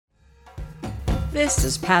This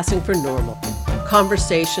is Passing for Normal.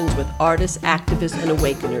 Conversations with artists, activists, and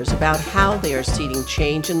awakeners about how they are seeding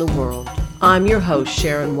change in the world. I'm your host,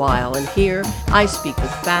 Sharon Weil, and here I speak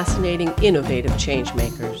with fascinating, innovative change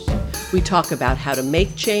makers. We talk about how to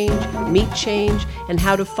make change, meet change, and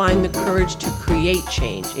how to find the courage to create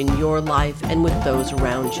change in your life and with those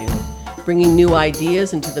around you. Bringing new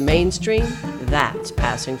ideas into the mainstream, that's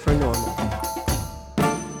Passing for Normal.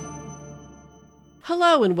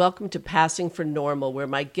 Hello and welcome to Passing for Normal, where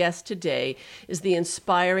my guest today is the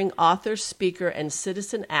inspiring author, speaker, and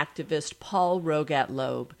citizen activist Paul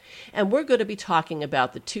Rogat-Loeb. And we're going to be talking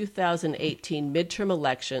about the 2018 midterm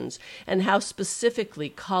elections and how specifically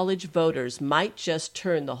college voters might just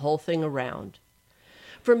turn the whole thing around.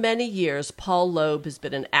 For many years, Paul Loeb has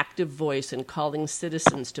been an active voice in calling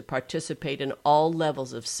citizens to participate in all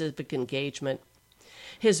levels of civic engagement.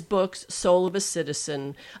 His books, Soul of a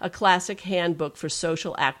Citizen, a classic handbook for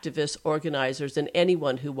social activists, organizers, and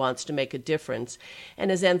anyone who wants to make a difference,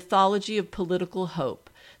 and his anthology of political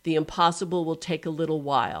hope, The Impossible Will Take a Little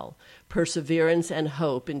While, Perseverance and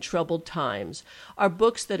Hope in Troubled Times, are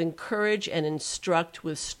books that encourage and instruct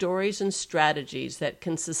with stories and strategies that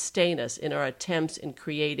can sustain us in our attempts in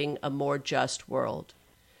creating a more just world.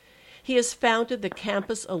 He has founded the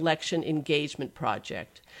Campus Election Engagement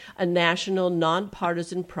Project, a national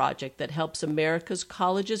nonpartisan project that helps America's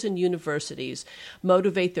colleges and universities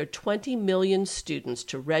motivate their 20 million students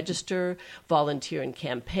to register, volunteer in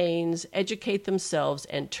campaigns, educate themselves,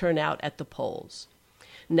 and turn out at the polls.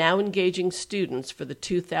 Now engaging students for the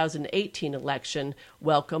 2018 election,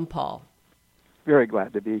 welcome, Paul. Very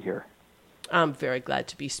glad to be here. I'm very glad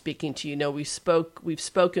to be speaking to you. We've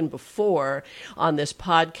spoken before on this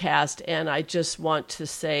podcast, and I just want to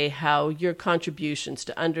say how your contributions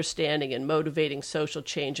to understanding and motivating social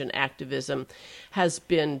change and activism has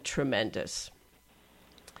been tremendous.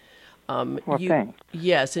 Thanks.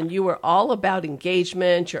 Yes, and you are all about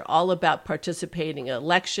engagement. You're all about participating in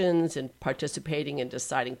elections and participating in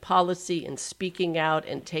deciding policy and speaking out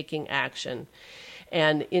and taking action.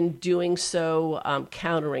 And in doing so,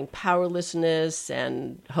 countering powerlessness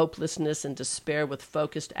and hopelessness and despair with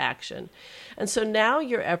focused action. And so now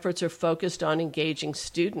your efforts are focused on engaging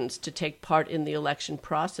students to take part in the election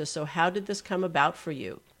process. So how did this come about for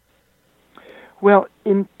you? Well,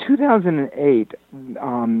 in 2008,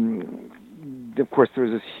 of course, there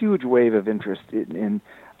was this huge wave of interest in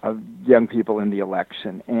young people in the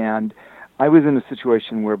election. And I was in a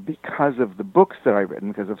situation where, because of the books that I'd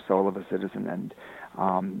written, because of Soul of a Citizen and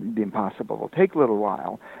The Impossible Will Take a Little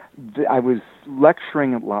While, I was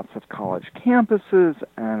lecturing at lots of college campuses,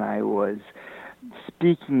 and I was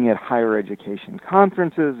speaking at higher education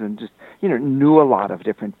conferences, and just, knew a lot of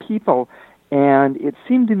different people. And it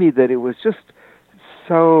seemed to me that it was just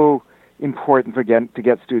so important to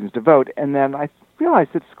get students to vote. And then I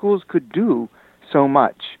realized that schools could do so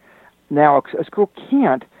much. Now, a school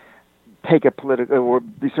can't take a political, or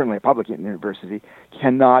certainly a public university,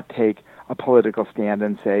 cannot take a political stand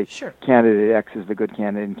and say, sure, candidate X is the good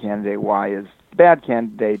candidate and candidate Y is the bad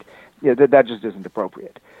candidate. That just isn't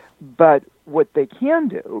appropriate. But what they can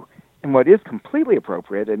do, and what is completely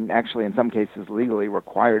appropriate, and actually in some cases legally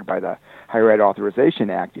required by the Higher Ed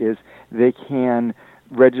Authorization Act, is they can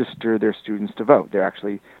register their students to vote. They're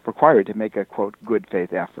actually required to make a, quote, good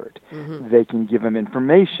faith effort. Mm-hmm. They can give them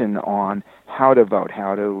information on how to vote,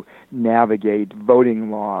 how to navigate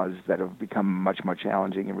voting laws that have become much more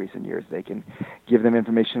challenging in recent years. They can give them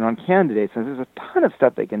information on candidates. And there's a ton of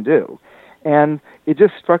stuff they can do. And it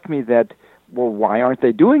just struck me that, well, why aren't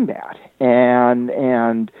they doing that?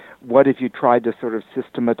 And what if you tried to sort of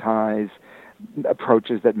systematize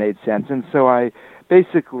approaches that made sense? And so I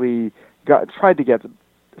basically tried to get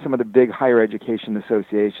some of the big higher education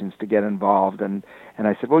associations to get involved, and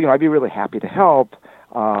I said, well, I'd be really happy to help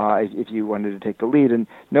if you wanted to take the lead, and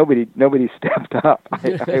nobody stepped up.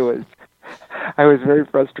 I was very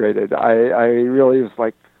frustrated. I really was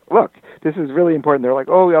like, look, this is really important. They're like,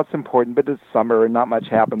 oh, that's important, but it's summer and not much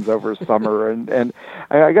happens over summer, and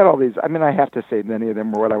I got all these. I mean, I have to say, many of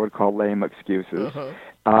them were what I would call lame excuses. Uh-huh.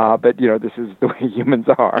 But, this is the way humans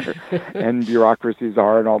are, and bureaucracies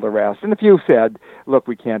are, and all the rest. And a few said, look,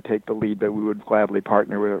 we can't take the lead, but we would gladly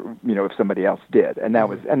partner with, if somebody else did. And that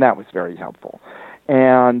was very helpful.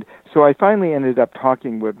 And so I finally ended up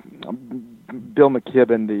talking with Bill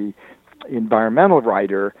McKibben, the environmental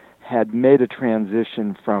writer, had made a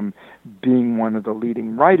transition from being one of the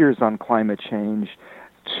leading writers on climate change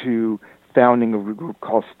to founding a group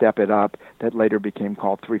called Step It Up that later became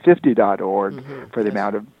called 350.org for the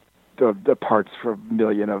amount of the parts per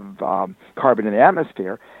million of carbon in the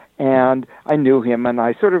atmosphere. And I knew him, and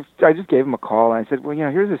I just gave him a call, and I said, well,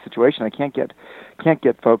 here's the situation. I can't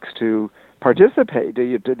get folks to participate,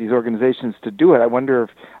 to these organizations to do it. I wonder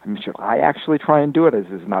should I actually try and do it?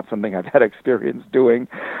 This is not something I've had experience doing.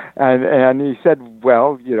 And he said,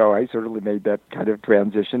 well, I certainly made that kind of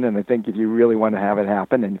transition, and I think if you really want to have it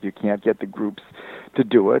happen, and if you can't get the groups to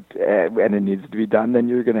do it, and it needs to be done, then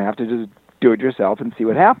you're going to have to just do it yourself and see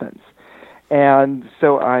what happens. And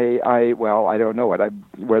so I don't know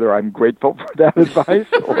whether I'm grateful for that advice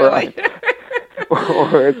or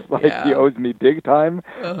or it's like he owes me big time.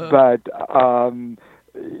 But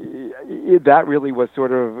that really was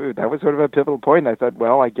sort of a pivotal point. I thought,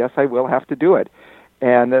 well, I guess I will have to do it.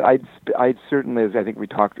 And I'd certainly, as I think we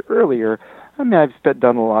talked earlier, I've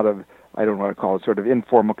done a lot of, I don't want to call it sort of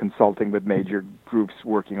informal consulting with major groups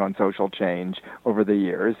working on social change over the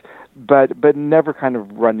years, but never kind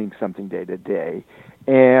of running something day to day.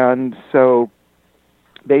 And so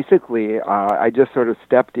basically, I just sort of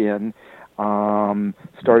stepped in,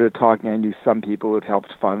 started talking. I knew some people who had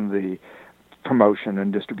helped fund the promotion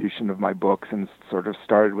and distribution of my books, and sort of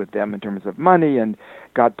started with them in terms of money and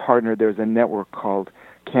got partnered. There's a network called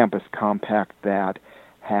Campus Compact that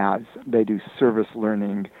they do service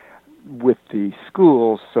learning with the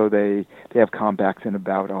schools, so they have compacts in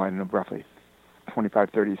about, roughly 25,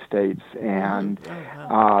 30 states, and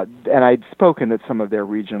and I'd spoken at some of their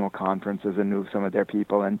regional conferences and knew some of their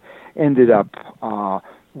people, and ended up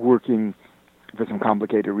working, for some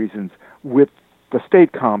complicated reasons, with the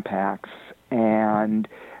state compacts. And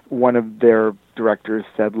one of their directors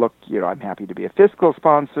said, look, I'm happy to be a fiscal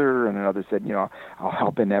sponsor, and another said, I'll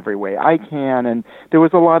help in every way I can. And there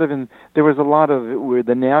was a lot of where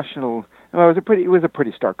the national, it was a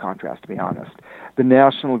pretty stark contrast, to be honest. The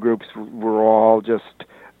national groups were all just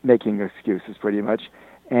making excuses pretty much,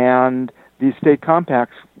 and these state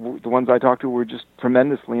compacts, the ones I talked to, were just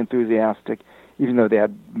tremendously enthusiastic, even though they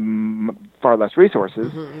had far less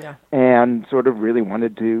resources, and sort of really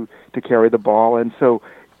wanted to carry the ball. And so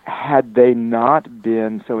had they not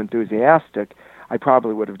been so enthusiastic, I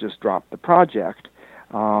probably would have just dropped the project.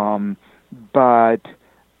 But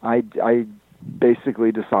I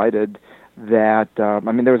basically decided that,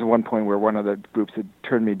 there was one point where one of the groups had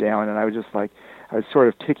turned me down, and I was just like, I was sort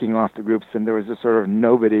of ticking off the groups, and there was just sort of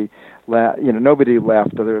nobody left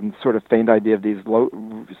other than sort of faint idea of these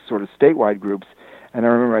sort of statewide groups. And I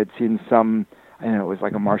remember I'd seen some, it was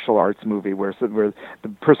like a martial arts movie where the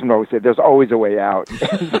person would always say, "There's always a way out."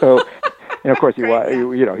 And so, of course, he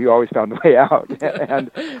always found the way out.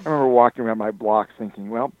 And I remember walking around my block thinking,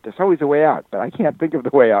 well, there's always a way out, but I can't think of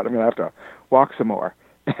the way out. I'm going to have to walk some more.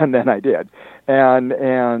 And then I did.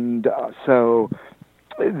 So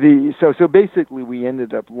basically we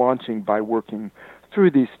ended up launching by working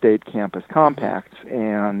through these state campus compacts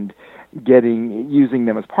and using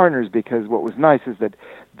them as partners, because what was nice is that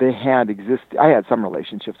they had I had some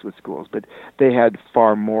relationships with schools, but they had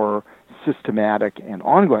far more systematic and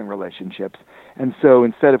ongoing relationships. And so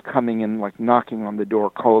instead of coming in like knocking on the door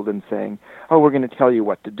cold and saying, oh, we're going to tell you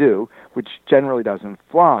what to do, which generally doesn't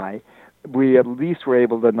fly, we at least were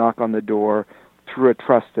able to knock on the door through a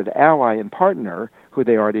trusted ally and partner who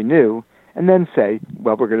they already knew, and then say,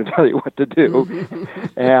 well, we're going to tell you what to do,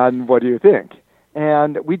 and what do you think?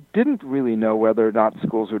 And we didn't really know whether or not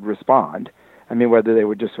schools would respond. Whether they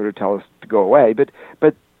would just sort of tell us to go away, but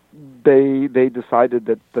they decided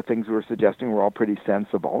that the things we were suggesting were all pretty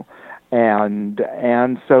sensible, and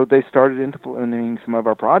so they started implementing some of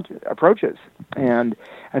our approaches, and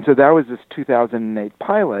so that was this 2008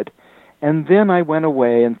 pilot. And then I went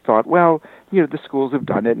away and thought, well, the schools have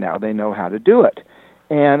done it now; they know how to do it.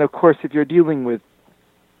 And of course, if you're dealing with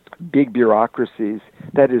big bureaucracies,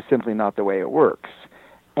 that is simply not the way it works.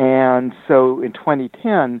 And so in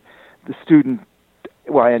 2010, the student,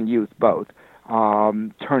 and youth both,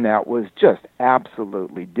 turnout was just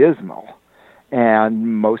absolutely dismal,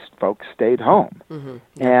 and most folks stayed home.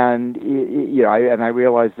 And I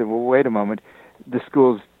realized that, well, wait a moment, the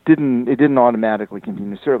schools didn't automatically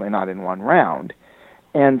continue, certainly not in one round.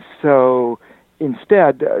 And so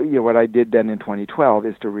instead, what I did then in 2012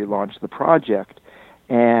 is to relaunch the project,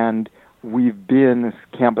 and we've been, this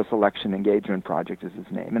Campus Election Engagement Project is its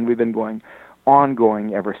name, and we've been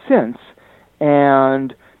ongoing ever since.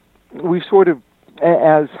 And we've sort of,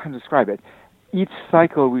 as I describe it, each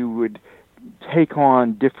cycle we would take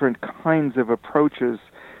on different kinds of approaches.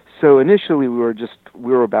 So initially we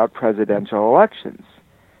were about presidential elections.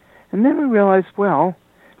 And then we realized, well,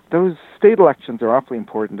 those state elections are awfully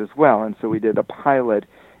important as well. And so we did a pilot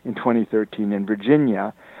in 2013 in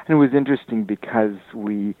Virginia. And it was interesting because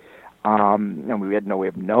we had no way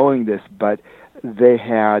of knowing this, but they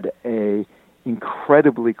had a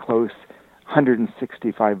incredibly close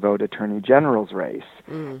 165 vote attorney general's race.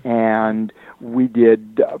 And we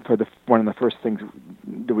did one of the first things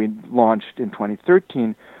that we launched in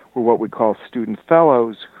 2013 were what we call student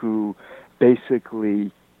fellows, who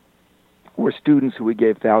basically were students who we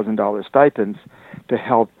gave $1,000 stipends to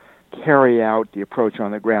help carry out the approach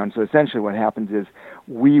on the ground. So essentially what happens is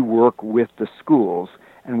we work with the schools,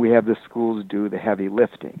 and we have the schools do the heavy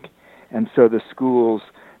lifting. And so the schools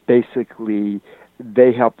basically,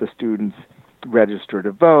 they help the students register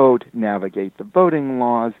to vote, navigate the voting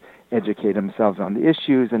laws, educate themselves on the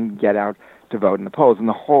issues, and get out to vote in the polls. And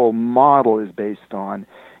the whole model is based on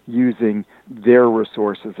using their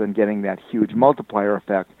resources and getting that huge multiplier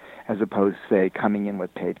effect, as opposed to, say, coming in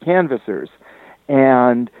with paid canvassers.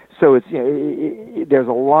 And so it's, there's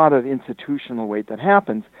a lot of institutional weight that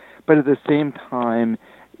happens, but at the same time,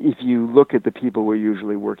 if you look at the people we're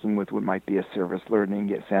usually working with, what might be a service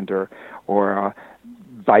learning center or a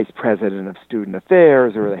vice president of student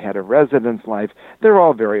affairs or the head of residence life, they're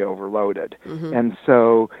all very overloaded. And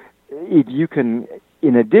so if you can,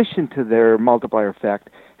 in addition to their multiplier effect,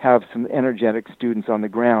 have some energetic students on the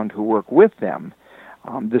ground who work with them.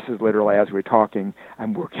 This is literally, as we're talking,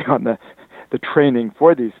 I'm working on the training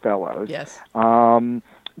for these fellows. Yes.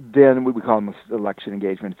 Then we call them election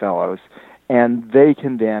engagement fellows. And they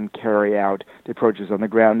can then carry out the approaches on the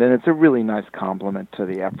ground. And it's a really nice complement to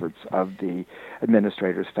the efforts of the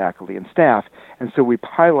administrators, faculty, and staff. And so we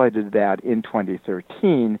piloted that in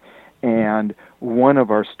 2013, and one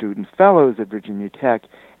of our student fellows at Virginia Tech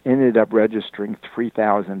ended up registering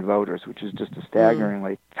 3,000 voters, which is just a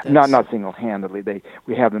staggeringly, not single-handedly.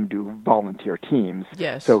 We have them do volunteer teams.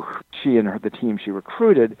 Yes. So she and the team she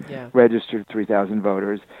recruited registered 3,000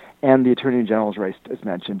 voters, and the Attorney General's race, as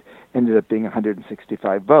mentioned, ended up being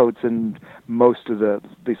 165 votes, and most of the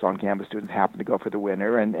on-campus students happened to go for the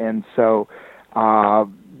winner. And so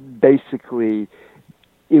basically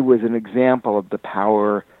it was an example of the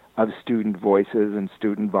power of student voices and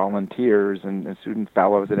student volunteers and student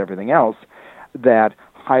fellows and everything else that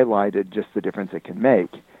highlighted just the difference it can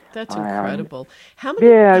make. That's incredible. How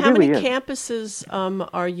many campuses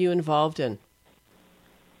are you involved in?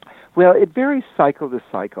 Well, it varies cycle to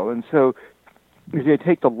cycle. And so if you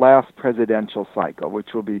take the last presidential cycle,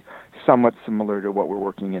 which will be somewhat similar to what we're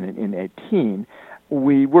working in 18,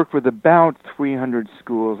 we worked with about 300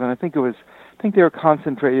 schools, and I think they were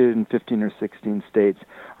concentrated in 15 or 16 states.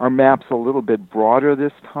 Our map's a little bit broader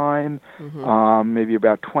this time, maybe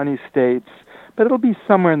about 20 states, but it'll be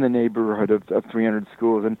somewhere in the neighborhood of 300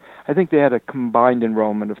 schools, and I think they had a combined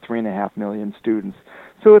enrollment of 3.5 million students.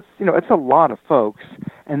 So it's a lot of folks.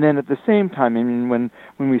 And then at the same time, I mean, when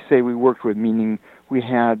we say we worked with, meaning we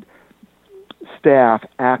had staff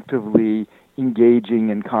actively engaging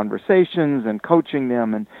in conversations and coaching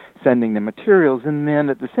them and sending them materials, and then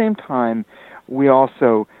at the same time, we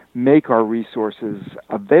also make our resources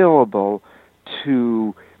available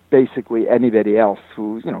to basically anybody else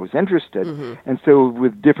who's interested. And so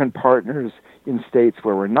with different partners in states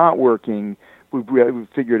where we're not working, we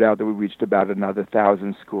figured out that we reached about another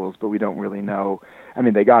 1,000 schools, but we don't really know. I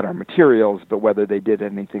mean, they got our materials, but whether they did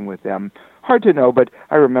anything with them, hard to know. But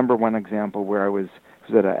I remember one example where I was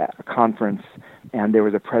at a conference, and there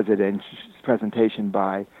was a presentation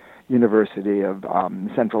by University of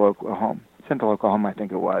Central Oklahoma, I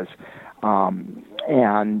think it was,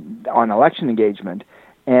 and on election engagement.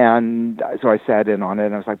 And so I sat in on it,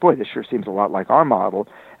 and I was like, boy, this sure seems a lot like our model.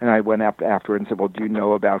 And I went up afterward and said, well, do you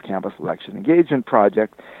know about Campus Election Engagement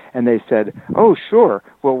Project? And they said, oh, sure.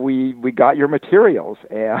 Well, we got your materials.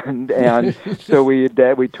 And so we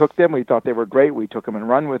took them. We thought they were great. We took them and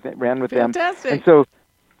ran with them. Fantastic. And so,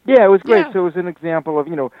 yeah, it was great. Yeah. So it was an example of,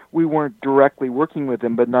 we weren't directly working with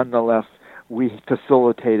them, but nonetheless, we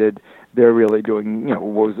facilitated their really doing,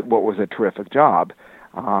 what was a terrific job.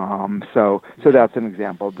 So that's an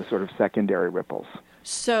example of the sort of secondary ripples.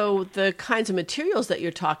 So the kinds of materials that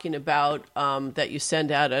you're talking about that you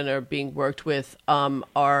send out and are being worked with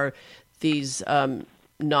are these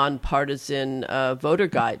nonpartisan voter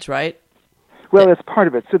guides, right? Well, that's part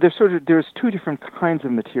of it. So there's two different kinds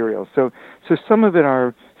of materials. So some of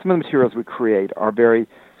the materials we create are very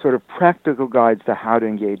sort of practical guides to how to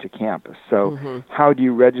engage a campus. So how do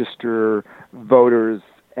you register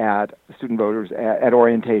student voters at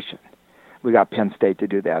orientation? We got Penn State to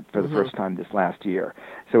do that for the first time this last year.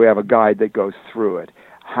 So we have a guide that goes through it.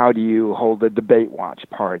 How do you hold a debate watch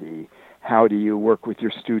party? How do you work with your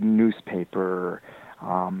student newspaper?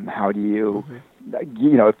 How do you,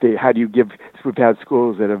 how do you give? We've had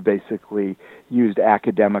schools that have basically used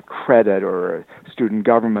academic credit or student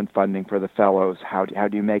government funding for the fellows. How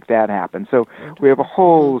do you make that happen? So we have a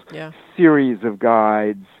whole series of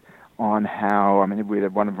guides on how. We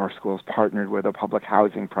had one of our schools partnered with a public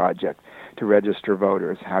housing project to register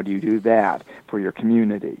voters. How do you do that for your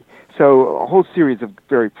community? So a whole series of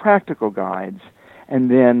very practical guides, and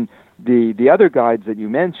then the other guides that you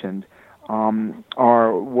mentioned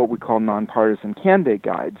are what we call nonpartisan candidate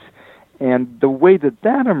guides. And the way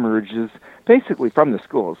that emerges basically from the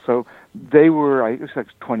schools. So they were, I guess like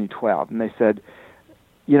 2012, and they said,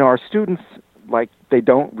 our students, they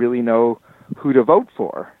don't really know who to vote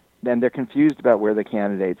for. Then they're confused about where the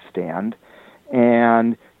candidates stand.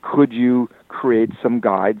 And could you create some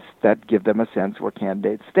guides that give them a sense where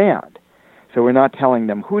candidates stand? So we're not telling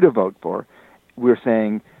them who to vote for. We're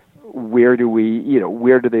saying, where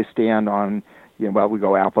do they stand on, we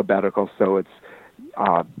go alphabetical, so it's,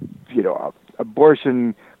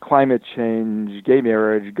 abortion, climate change, gay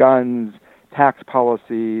marriage, guns, tax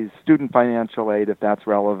policies, student financial aid, if that's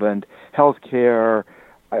relevant, health care,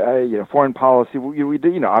 foreign policy.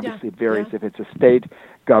 Obviously it varies. If it's a state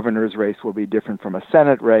governor's race, will be different from a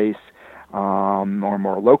Senate race, or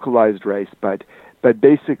more localized race, but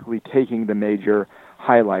basically taking the major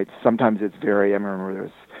highlights. Sometimes it's I remember there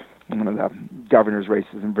was one of the governor's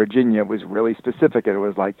races in Virginia was really specific, and it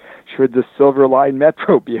was like, should the Silver Line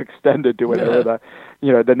Metro be extended to whatever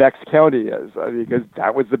the next county is, because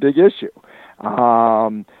that was the big issue.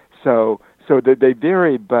 So they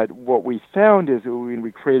vary, but what we found is when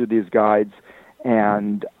we created these guides,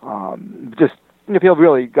 and people have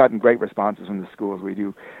really gotten great responses from the schools. We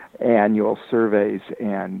do annual surveys,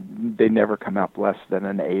 and they never come up less than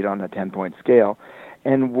an 8 on a 10-point scale.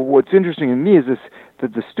 And what's interesting to me is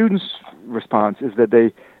that the students' response is that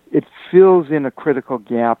it fills in a critical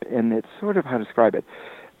gap, and it's sort of how to describe it.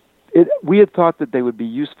 We had thought that they would be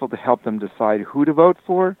useful to help them decide who to vote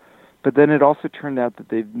for, but then it also turned out that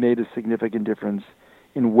they've made a significant difference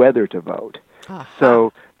in whether to vote. Uh-huh.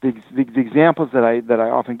 So the examples that I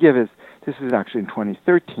often give is, this is actually in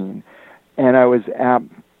 2013, and I was at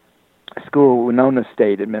a school, Winona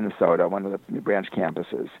State in Minnesota, one of the branch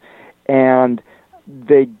campuses, and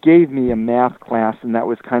they gave me a math class, and that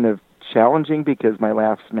was kind of challenging because my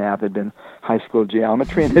last math had been high school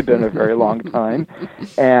geometry, and it had been a very long time,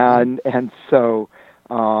 and so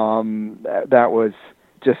that was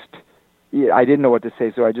just, I didn't know what to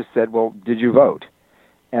say, so I just said, well, did you vote?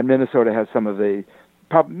 And Minnesota has some of the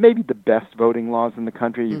maybe the best voting laws in the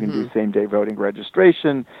country. You can do same-day voting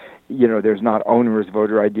registration. There's not onerous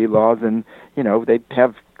voter ID laws, and they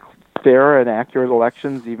have fair and accurate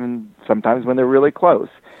elections, even sometimes when they're really close.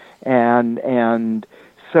 And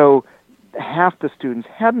so half the students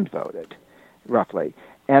hadn't voted, roughly.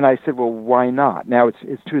 And I said, well, why not? Now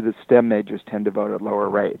it's true that STEM majors tend to vote at lower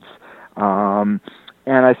rates. And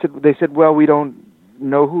they said, well, we don't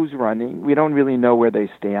know who's running. We don't really know where they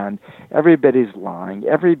stand. Everybody's lying.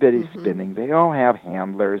 Everybody's spinning. They all have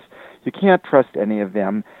handlers. You can't trust any of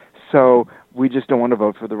them. So we just don't want to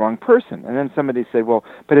vote for the wrong person. And then somebody said, well,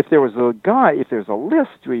 but if there's a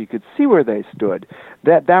list where you could see where they stood,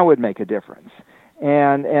 that would make a difference.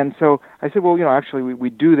 And so I said, well, actually we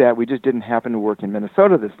do that. We just didn't happen to work in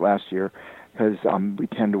Minnesota this last year because we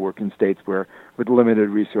tend to work in states where, with limited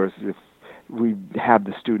resources, if we have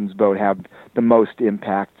the students vote have the most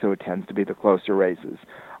impact, so it tends to be the closer races,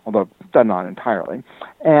 although not entirely.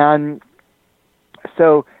 And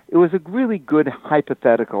so it was a really good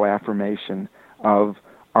hypothetical affirmation of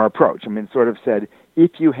our approach. It sort of said,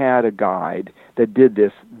 if you had a guide that did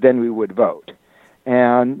this, then we would vote.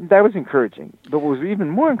 And that was encouraging. But what was even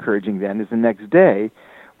more encouraging then is the next day,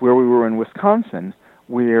 where we were in Wisconsin,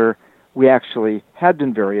 where we actually had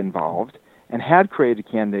been very involved and had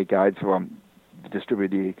created candidate guides for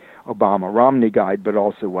distributed the Obama-Romney guide, but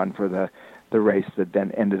also one for the race that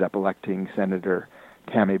then ended up electing Senator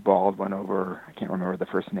Tammy Baldwin over, I can't remember the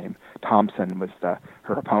first name, Thompson was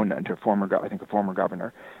her opponent, a former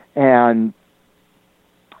governor. And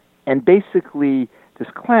basically this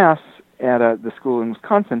class at the school in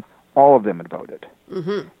Wisconsin, all of them had voted.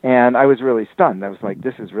 Mm-hmm. And I was really stunned. I was like,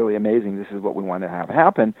 this is really amazing. This is what we want to have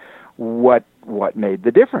happen. What made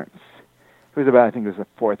the difference? It was about, I think it was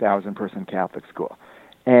a 4,000-person Catholic school.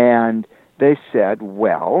 And they said,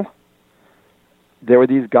 well, there were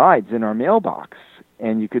these guides in our mailbox,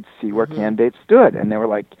 and you could see where candidates stood. And they were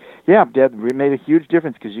like, yeah, Dad, it made a huge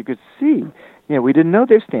difference because you could see. We didn't know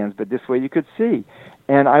their stands, but this way you could see.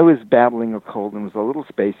 And I was battling a cold and was a little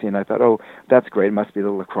spacey, and I thought, oh, that's great. It must be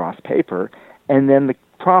the lacrosse paper. And then the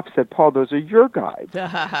prof said, Paul, those are your guides.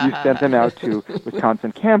 You sent them out to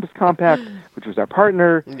Wisconsin Campus Compact, which was our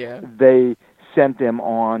partner. Yeah. They sent them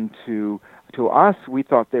on to us. We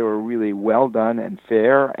thought they were really well done and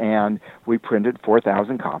fair, and we printed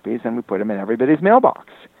 4,000 copies, and we put them in everybody's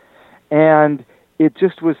mailbox. And it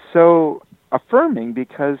just was so affirming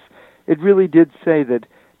because it really did say that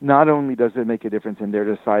not only does it make a difference in their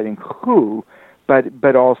deciding who,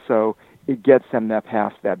 but also it gets them that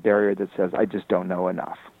past that barrier that says, I just don't know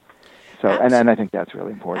enough. So, and I think that's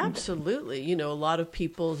really important. Absolutely. You know, a lot of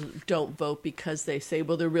people don't vote because they say,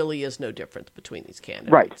 well, there really is no difference between these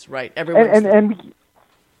candidates. Right. Everyone's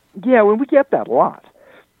when we get that a lot,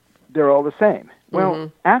 they're all the same.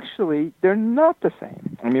 Well, actually, they're not the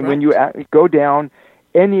same. I mean, when you go down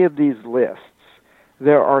any of these lists,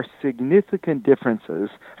 there are significant differences.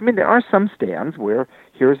 I mean, there are some stands where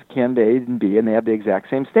here's candidate A and B, and they have the exact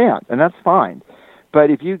same stand, and that's fine. But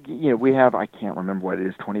if we have, I can't remember what it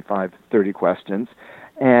is, 25, 30 questions,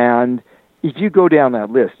 and if you go down that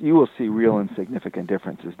list, you will see real and significant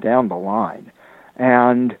differences down the line.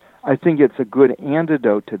 And I think it's a good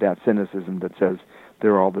antidote to that cynicism that says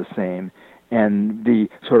they're all the same. And the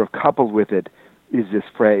sort of coupled with it is this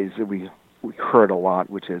phrase that we heard a lot,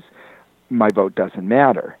 which is, my vote doesn't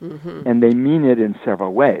matter. And they mean it in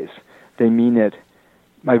several ways. They mean it,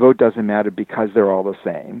 my vote doesn't matter because they're all the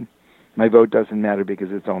same. My vote doesn't matter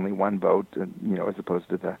because it's only one vote, as opposed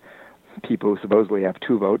to the people who supposedly have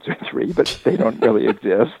 2 votes or 3, but they don't really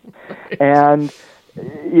exist. And,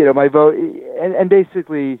 my vote, and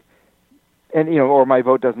basically, or my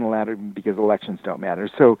vote doesn't matter because elections don't matter.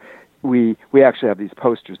 So we actually have these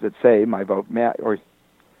posters that say, my vote or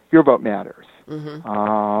your vote matters.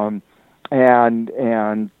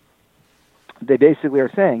 And they basically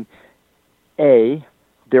are saying, A,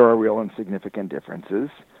 there are real and significant differences.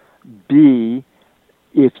 B,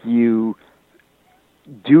 if you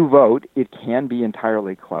do vote, it can be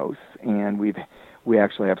entirely close. And we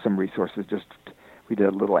actually have some resources. We did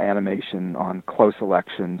a little animation on close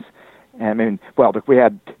elections. And we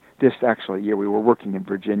had this actually year. We were working in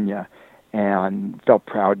Virginia and felt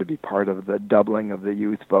proud to be part of the doubling of the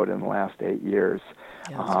youth vote in the last 8 years.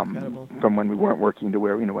 Yeah, incredible. From when we weren't working to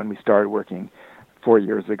where, when we started working 4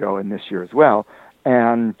 years ago and this year as well.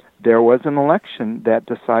 And there was an election that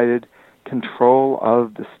decided control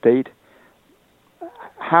of the state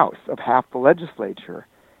house, of half the legislature,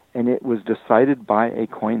 and it was decided by a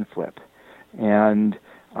coin flip. And,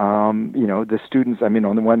 the students, on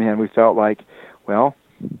the one hand, we felt like, well,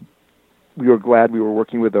 we were glad we were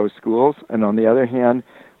working with those schools, and on the other hand,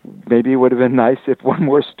 maybe it would have been nice if one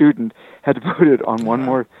more student had voted on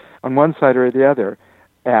on one side or the other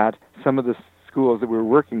at some of the schools that we were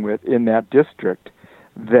working with in that district,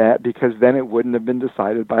 because then it wouldn't have been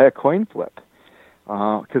decided by a coin flip,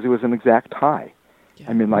 because it was an exact tie.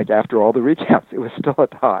 Yeah. After all the recounts, it was still a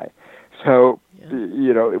tie. So,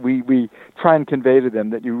 we try and convey to them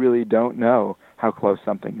that you really don't know how close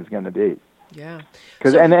something is going to be. Yeah.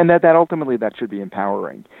 And that ultimately that should be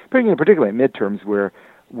empowering, particularly in midterms where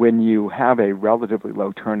when you have a relatively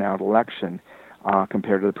low turnout election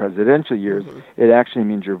compared to the presidential years, it actually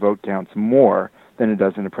means your vote counts more than it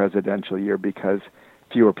does in a presidential year because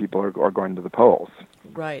fewer people are going to the polls.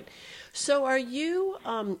 Right. So are you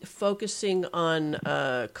focusing on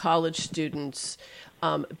college students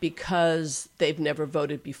because they've never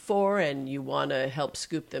voted before and you want to help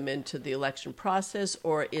scoop them into the election process,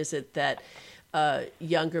 or is it that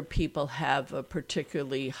younger people have a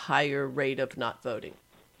particularly higher rate of not voting?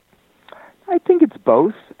 I think it's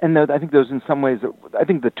both, and I think those in some ways, I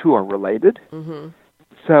think the two are related.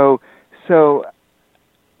 So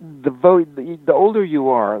the vote, the older you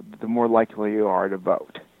are, the more likely you are to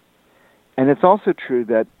vote. And it's also true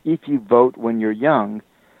that if you vote when you're young,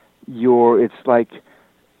 it's like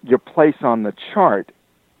your place on the chart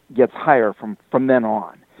gets higher from then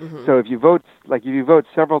on. So if you vote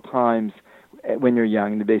several times when you're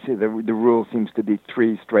young, basically the rule seems to be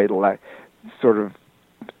 3 straight sort of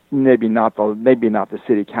maybe not the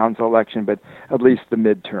city council election, but at least the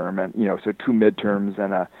midterm, and so 2 midterms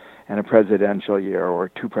and a presidential year, or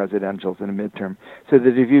 2 presidentials and a midterm. So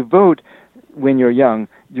that if you vote when you're young,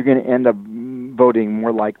 you're going to end up voting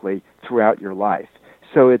more likely throughout your life.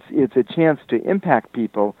 So it's a chance to impact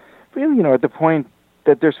people, really, at the point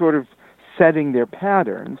that they're sort of setting their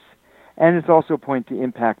patterns, and it's also a point to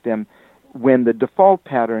impact them when the default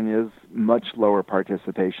pattern is much lower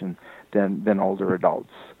participation than older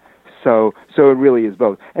adults. So it really is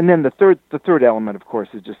both. And then the third element, of course,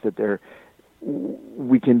 is just that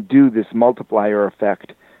we can do this multiplier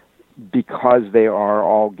effect because they are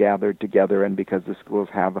all gathered together and because the schools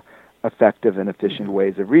have effective and efficient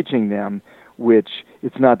ways of reaching them. which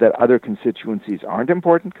it's not that other constituencies aren't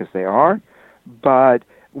important, because they are, but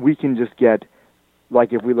we can just get,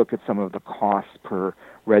 like if we look at some of the costs per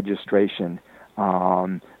registration,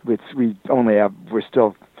 we're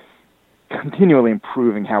still continually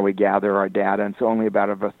improving how we gather our data, and so only about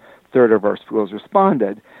a third of our schools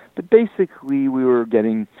responded. But basically, we were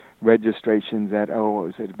getting registrations at,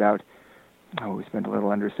 we spent a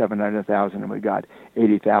little under 700,000, and we got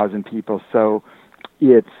 80,000 people. So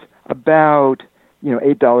it's about,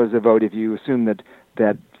 $8 a vote. If you assume that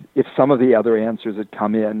if some of the other answers had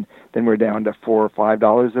come in, then we're down to $4 or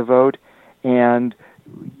 $5 a vote. And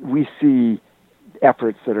we see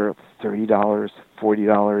efforts that are $30,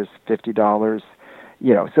 $40, $50.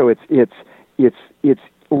 So it's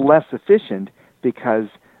less efficient because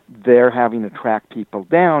they're having to track people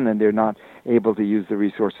down, and they're not able to use the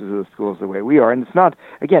resources of the schools the way we are. And it's not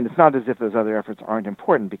as if those other efforts aren't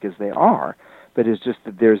important, because they are, but it's just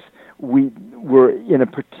that we're in a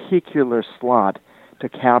particular slot to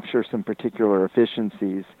capture some particular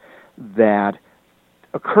efficiencies that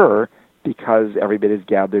occur because everybody's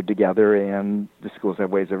gathered together and the schools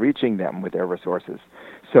have ways of reaching them with their resources.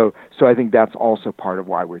 So I think that's also part of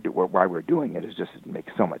why we're doing it. Is just it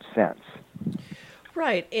makes so much sense.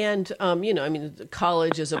 Right, and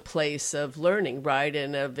college is a place of learning, right,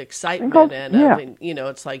 and of excitement,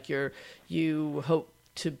 it's like you hope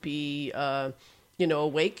to be,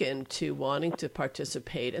 awakened to wanting to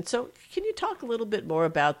participate. And so, can you talk a little bit more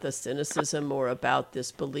about the cynicism or about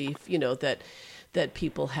this belief, that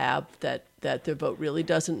people have that their vote really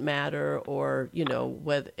doesn't matter, or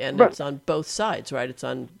it's on both sides, right? It's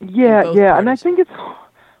on both parties. And I think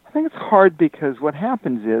it's hard because what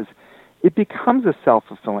happens is it becomes a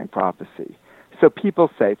self-fulfilling prophecy. So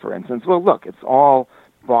people say, for instance, well, look, it's all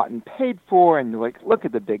bought and paid for, and you're like, look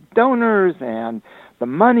at the big donors and the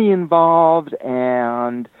money involved,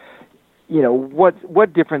 and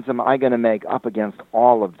what difference am I going to make up against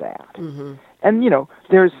all of that? Mm-hmm. And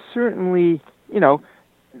there's certainly some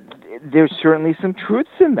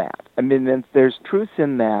truths in that. I mean, there's truths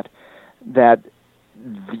in that the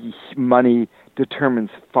money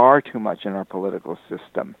determines far too much in our political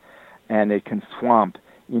system, and it can swamp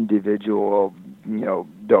individual,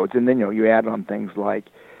 votes. And then, you add on things like,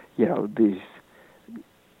 these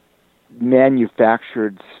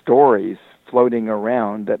manufactured stories floating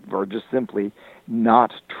around that are just simply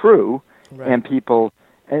not true, right. And people,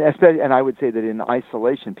 and I would say that in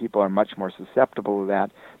isolation, people are much more susceptible to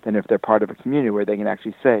that than if they're part of a community where they can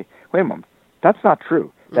actually say, wait a moment, that's not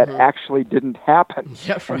true. That mm-hmm. actually didn't happen.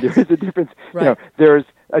 Yeah, right. And there is a difference. Right. There's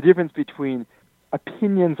a difference between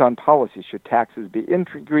opinions on policy, should taxes be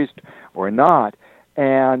increased or not,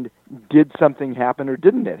 and did something happen or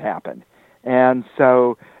didn't it happen? And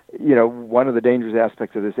so, one of the dangerous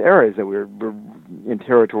aspects of this era is that we're in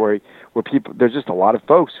territory where there's just a lot of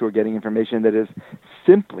folks who are getting information that is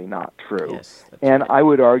simply not true. Yes, and right. I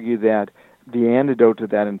would argue that the antidote to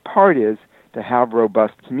that in part is to have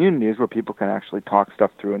robust communities where people can actually talk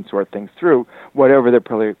stuff through and sort things through, whatever their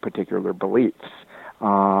particular beliefs.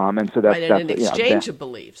 And so that's an exchange of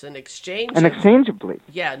beliefs, an exchange of beliefs.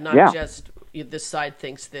 Yeah, not just this side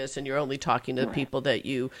thinks this, and you're only talking to people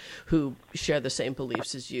who share the same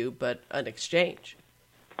beliefs as you, but an exchange.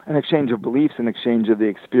 An exchange of beliefs, an exchange of the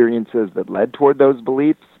experiences that led toward those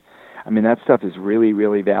beliefs. I mean, that stuff is really,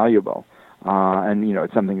 really valuable, and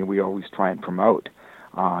it's something that we always try and promote,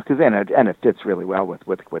 because it fits really well with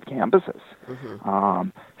campuses. Mm-hmm.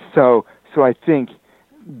 So I think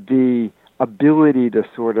the ability to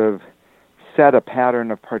sort of set a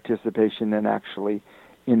pattern of participation and actually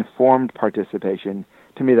informed participation,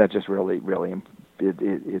 to me, that just really, really,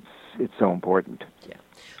 it's so important. Yeah.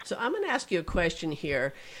 So I'm going to ask you a question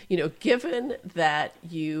here. Given that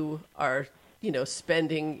you are,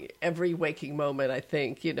 spending every waking moment, I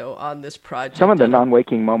think, on this project. Some of the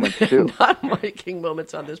non-waking moments too. Non-waking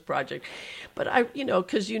moments on this project, but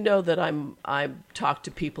because that I talk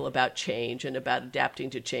to people about change and about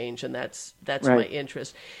adapting to change, and that's right. My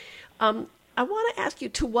interest. I want to ask you,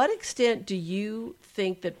 to what extent do you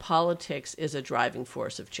think that politics is a driving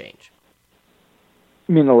force of change?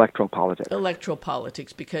 You mean electoral politics? Electoral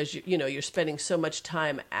politics, because you're spending so much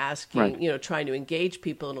time asking, right. Trying to engage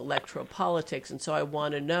people in electoral politics, and so I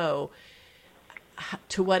want to know,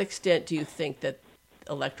 to what extent do you think that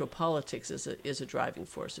electoral politics is a driving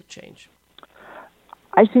force of change?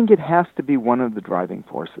 I think it has to be one of the driving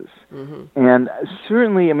forces, mm-hmm. and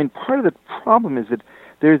certainly, I mean, part of the problem is that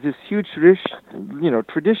there's this huge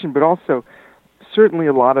tradition, but also certainly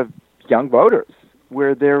a lot of young voters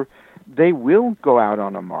where they will go out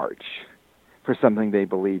on a march for something they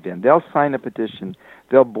believe in. They'll sign a petition,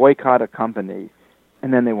 they'll boycott a company,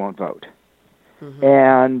 and then they won't vote.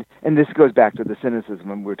 And this goes back to the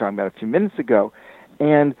cynicism we were talking about a few minutes ago.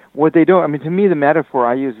 And what they don't, I mean, to me, the metaphor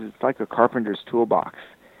I use is like a carpenter's toolbox.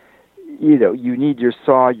 You know, you need your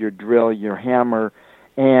saw, your drill, your hammer,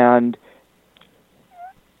 and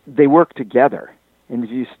they work together. And if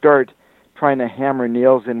you start trying to hammer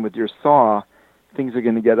nails in with your saw, things are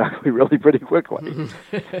going to get ugly really pretty quickly.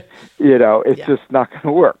 You know, it's just not going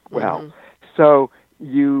to work well. So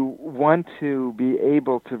you want to be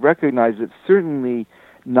able to recognize that certainly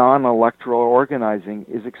non-electoral organizing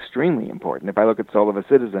is extremely important. If I look at Soul of a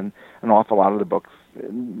Citizen, an awful lot of the books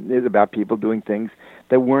is about people doing things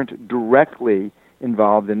that weren't directly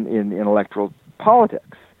involved in electoral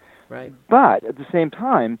politics. Right. But at the same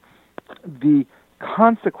time, the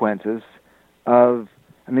consequences of,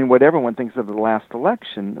 I mean, what everyone thinks of the last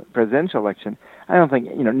election, presidential election, I don't think,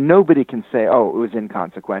 you know, nobody can say, oh, it was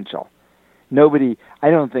inconsequential. Nobody,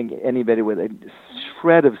 I don't think anybody with a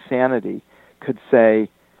shred of sanity could say,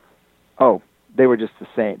 oh, they were just the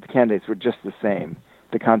same. The candidates were just the same.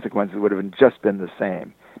 The consequences would have just been the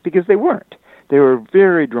same. Because they weren't. They were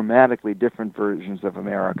very dramatically different versions of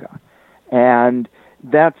America. And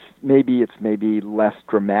it's maybe less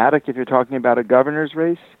dramatic if you're talking about a governor's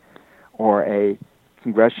race or a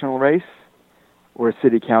congressional race or a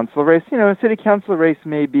city council race. You know, a city council race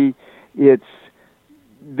maybe you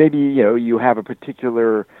know, you have a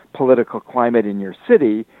particular political climate in your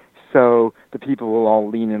city, so the people will all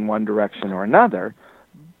lean in one direction or another,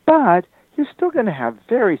 but you're still going to have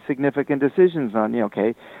very significant decisions on, you know,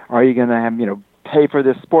 okay, are you going to have, you know, pay for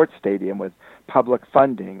this sports stadium with public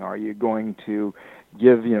funding? Are you going to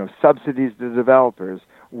give, you know, subsidies to developers?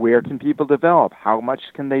 Where can people develop? How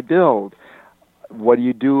much can they build? What do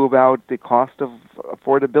you do about the cost of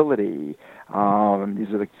affordability?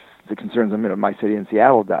 These are the concerns my city in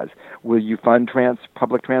Seattle does. Will you fund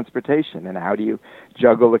public transportation, and how do you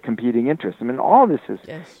juggle the competing interests? I mean, all this is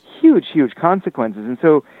huge, huge consequences. And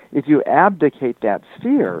so if you abdicate that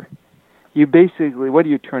sphere, you basically, what are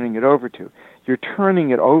you turning it over to? You're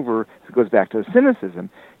turning it over, it goes back to the cynicism,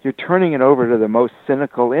 you're turning it over to the most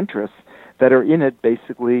cynical interests that are in it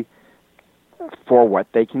basically for what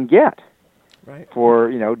they can get. Right. For,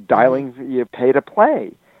 you know, dialing, you pay to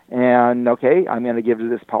play. And, okay, I'm going to give to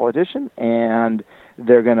this politician, and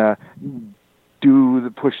they're going to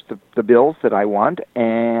push the bills that I want,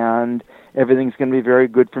 and everything's going to be very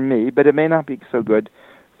good for me, but it may not be so good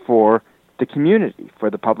for the community, for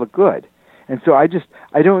the public good. And so I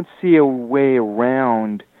don't see a way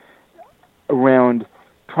around trying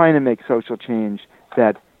to make social change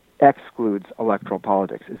that excludes electoral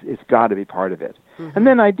politics. It's got to be part of it. And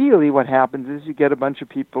then ideally what happens is you get a bunch of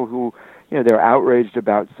people who, you know, they're outraged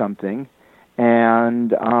about something,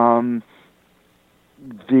 and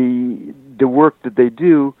the work that they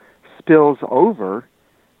do spills over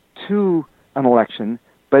to an election,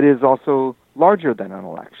 but is also larger than an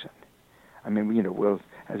election. I mean, you know,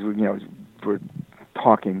 we're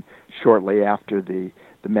talking shortly after the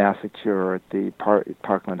massacre at the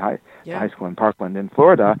Parkland High School in Parkland in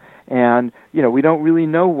Florida, and you know, we don't really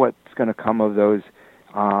know what's going to come of those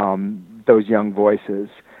young voices.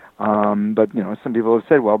 But you know, some people have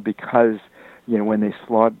said, well, because you know, when they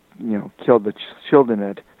slaughtered the children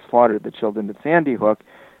at Sandy Hook,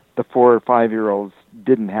 the 4 or 5-year-olds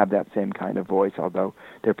didn't have that same kind of voice, although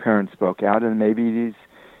their parents spoke out, and maybe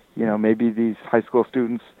these high school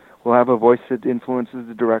students will have a voice that influences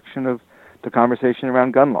the direction of the conversation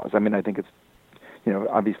around gun laws. I mean, I think it's, you know,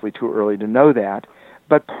 obviously too early to know that,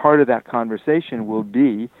 but part of that conversation will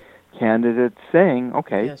be candidates saying,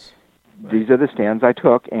 okay, these are the stands I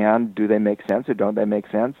took, and do they make sense or don't they make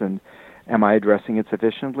sense, and am I addressing it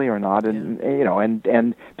sufficiently or not? And you know,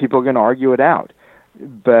 and people are going to argue it out.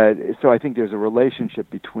 But so I think there's a relationship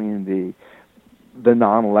between the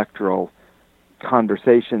non-electoral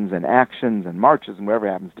conversations and actions and marches and wherever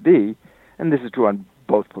it happens to be, and this is true on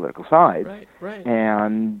both political sides. Right.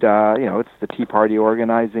 And you know, it's the Tea Party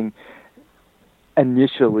organizing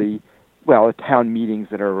initially, well, at town meetings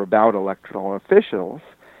that are about electoral officials,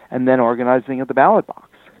 and then organizing at the ballot box.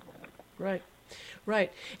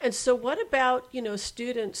 Right. And so what about, you know,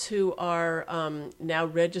 students who are now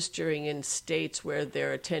registering in states where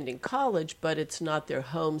they're attending college, but it's not their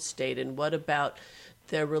home state? And what about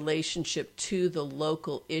their relationship to the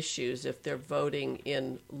local issues if they're voting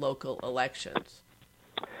in local elections?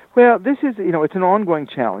 Well, this is, you know, it's an ongoing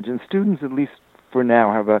challenge, and students, at least for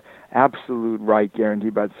now, have an absolute right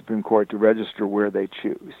guaranteed by the Supreme Court to register where they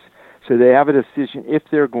choose. So they have a decision. If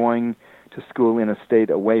they're going to school in a state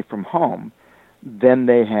away from home, then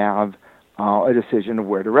they have a decision of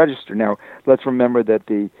where to register. Now, let's remember that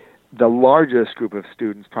the the largest group of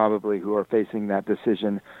students probably who are facing that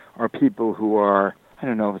decision are people who are, I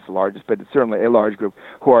don't know if it's the largest, but it's certainly a large group,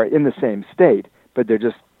 who are in the same state, but they're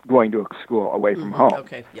just going to a school away from home.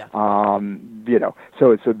 Okay, yeah.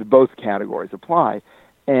 So both categories apply.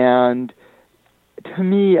 And to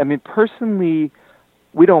me, I mean, personally,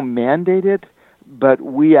 we don't mandate it, but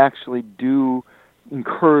we actually do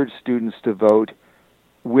encourage students to vote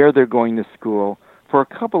where they're going to school for a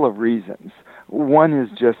couple of reasons. One is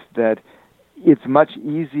just that it's much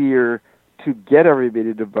easier to get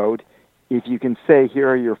everybody to vote if you can say, here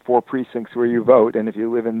are your 4 precincts where you vote, and if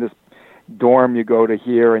you live in this dorm, you go to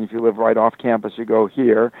here, and if you live right off campus, you go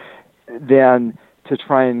here, than to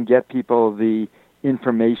try and get people the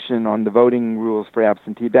information on the voting rules for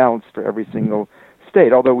absentee ballots for every single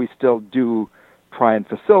state, although we still do try and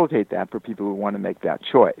facilitate that for people who want to make that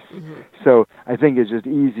choice. So I think it's just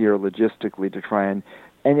easier logistically to try and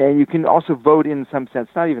you can also vote in some sense,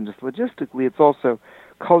 not even just logistically, it's also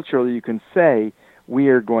culturally. You can say, we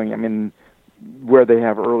are going, I mean, where they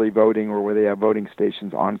have early voting or where they have voting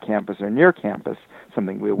stations on campus or near campus,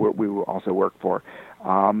 something we will also work for.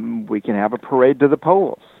 We can have a parade to the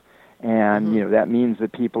polls. And, that means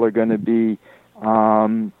that people are going to be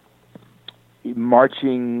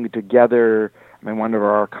marching together. I mean, one of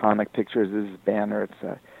our iconic pictures is this banner. It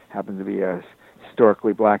happens to be a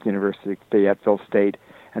historically black university, Fayetteville State,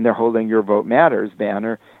 and they're holding Your Vote Matters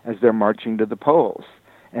banner as they're marching to the polls.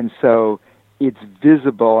 And so it's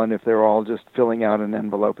visible, and if they're all just filling out an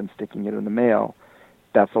envelope and sticking it in the mail,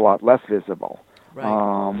 that's a lot less visible.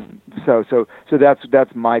 Right. So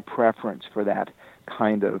that's my preference for that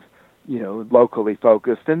kind of, locally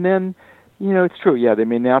focused. And then, it's true, yeah, they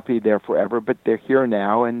may not be there forever, but they're here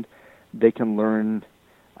now, and they can learn.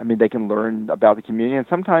 I mean, they can learn about the community. And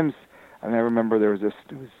sometimes, I remember there was it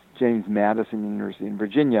was James Madison University in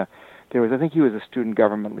Virginia. I think he was a student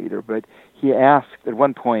government leader, but he asked at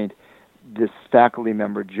one point, this faculty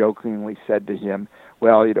member jokingly said to him,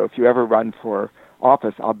 well, if you ever run for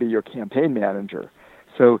office, I'll be your campaign manager.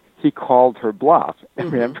 So he called her bluff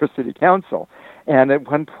and ran for city council. And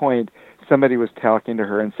at one point, somebody was talking to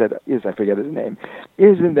her and said, I forget his name,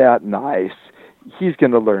 isn't that nice? He's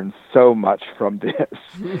going to learn so much from this.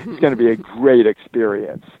 It's going to be a great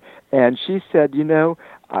experience. And she said,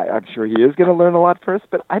 I'm sure he is going to learn a lot first,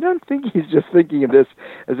 but I don't think he's just thinking of this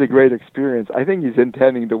as a great experience. I think he's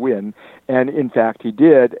intending to win. And in fact, he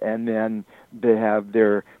did. And then they have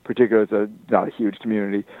their, particularly it's not a huge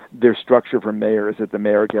community, their structure for mayor is that the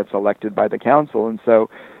mayor gets elected by the council. And so,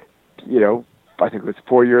 I think it was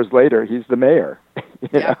 4 years later, he's the mayor.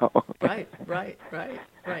 Right.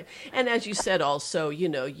 And as you said also,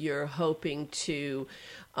 you're hoping to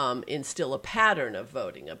instill a pattern of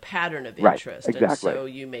voting, a pattern of interest. Right, exactly. And so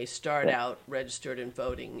you may start out registered and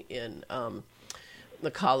voting in the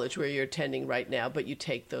college where you're attending right now, but you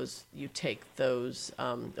take those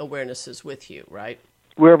awarenesses with you, right?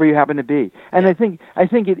 Wherever you happen to be. And I think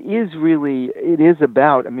it is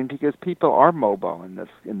about, because people are mobile in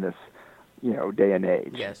this day and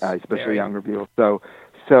age, yes, especially younger people.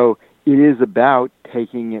 So it is about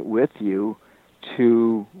taking it with you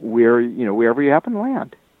to wherever you happen to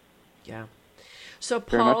land. Yeah. So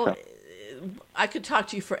Paul, I could talk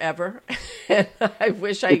to you forever. And I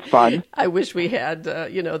wish we had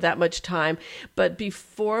that much time. But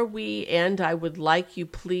before we end, I would like you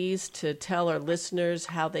please to tell our listeners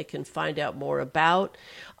how they can find out more about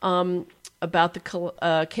the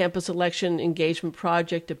Campus Election Engagement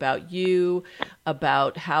Project, about you,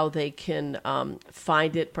 about how they can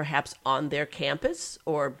find it perhaps on their campus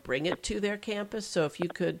or bring it to their campus. So if you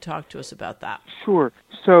could talk to us about that. Sure.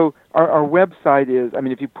 So our website is,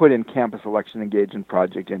 if you put in Campus Election Engagement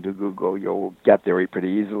Project into Google, you'll get there pretty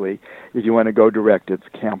easily. If you want to go direct, it's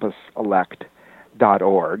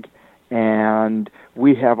campuselect.org. And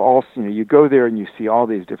we have also, you go there and you see all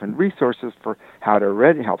these different resources for how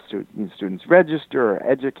to help students register or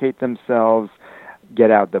educate themselves,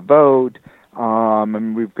 get out the vote.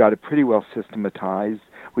 And we've got it pretty well systematized.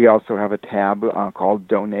 We also have a tab called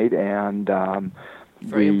Donate, and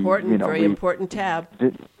very important tab.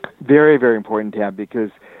 Very, very important tab,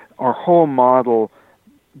 because our whole model,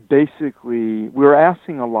 basically, we're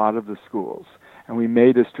asking a lot of the schools, and we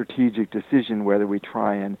made a strategic decision whether we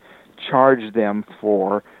try and charge them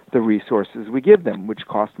for the resources we give them, which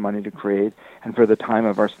cost money to create, and for the time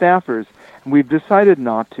of our staffers. And we've decided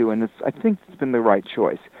not to, and I think it's been the right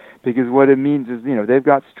choice, because what it means is, they've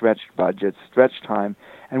got stretched budgets, stretched time,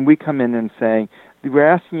 and we come in and saying, we're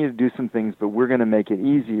asking you to do some things, but we're going to make it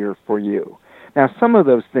easier for you. Now, some of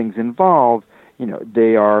those things involve,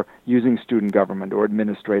 they are using student government or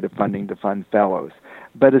administrative funding to fund fellows.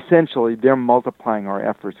 But essentially, they're multiplying our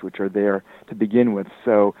efforts, which are there to begin with.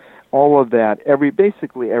 So all of that,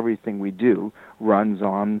 basically everything we do runs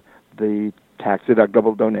on the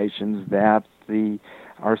tax-deductible donations that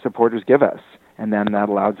our supporters give us, and then that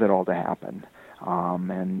allows it all to happen.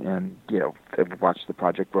 And they've watched the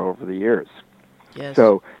project grow over the years. Yes.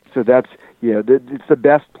 So that's it's the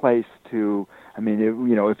best place to. I mean,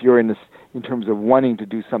 if you're in terms of wanting to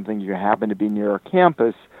do something, you happen to be near a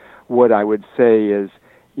campus. What I would say is,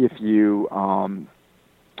 if you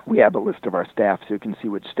we have a list of our staff so you can see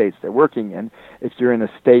which states they're working in. If you're in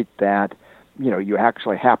a state that you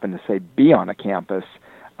actually happen to say be on a campus,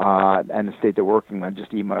 and the state they're working on,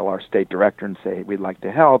 just email our state director and say, hey, we'd like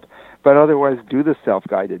to help. But otherwise, do the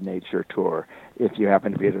self-guided nature tour if you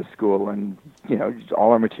happen to be at a school. And,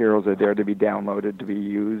 all our materials are there to be downloaded, to be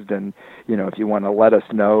used. And, if you want to let us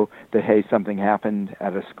know that, hey, something happened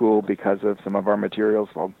at a school because of some of our materials,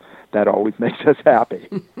 well, that always makes us happy.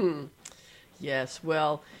 Yes,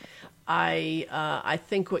 well, I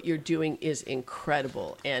think what you're doing is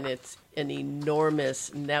incredible, and it's an enormous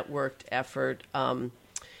networked effort.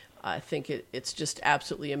 I think it's just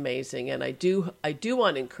absolutely amazing, and I do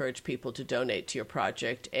want to encourage people to donate to your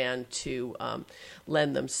project and to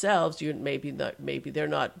lend themselves. Maybe they're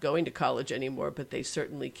not going to college anymore, but they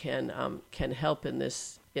certainly can help in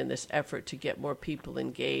this effort to get more people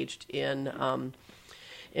engaged in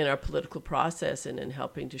our political process and in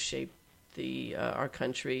helping to shape our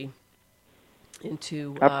country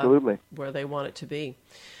into Absolutely where they want it to be.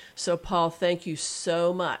 So, Paul, thank you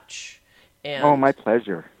so much. And, my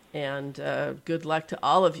pleasure. And good luck to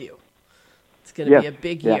all of you. It's going to be a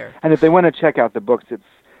big year. And if they want to check out the books, it's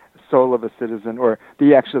Soul of a Citizen, or the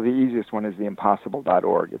easiest one is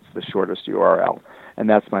theimpossible.org. It's the shortest URL, and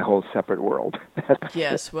that's my whole separate world.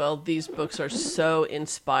 Yes, well, these books are so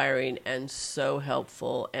inspiring and so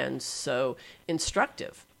helpful and so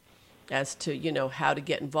instructive as to, how to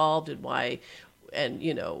get involved and why, and,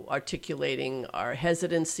 articulating our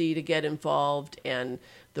hesitancy to get involved and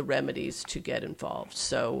the remedies to get involved.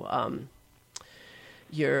 So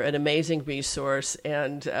you're an amazing resource,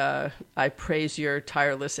 and I praise your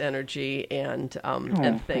tireless energy, and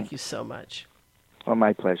thank you so much. Well,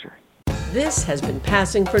 my pleasure. This has been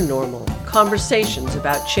Passing for Normal, conversations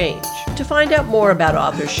about change. To find out more about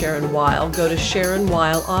author Sharon Weil, go to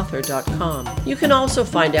SharonWeilAuthor.com. You can also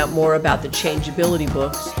find out more about the Changeability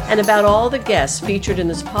books and about all the guests featured in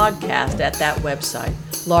this podcast at that website.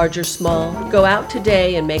 Large or small, go out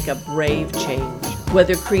today and make a brave change.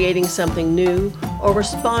 Whether creating something new or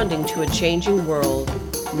responding to a changing world,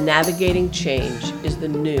 navigating change is the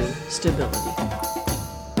new stability.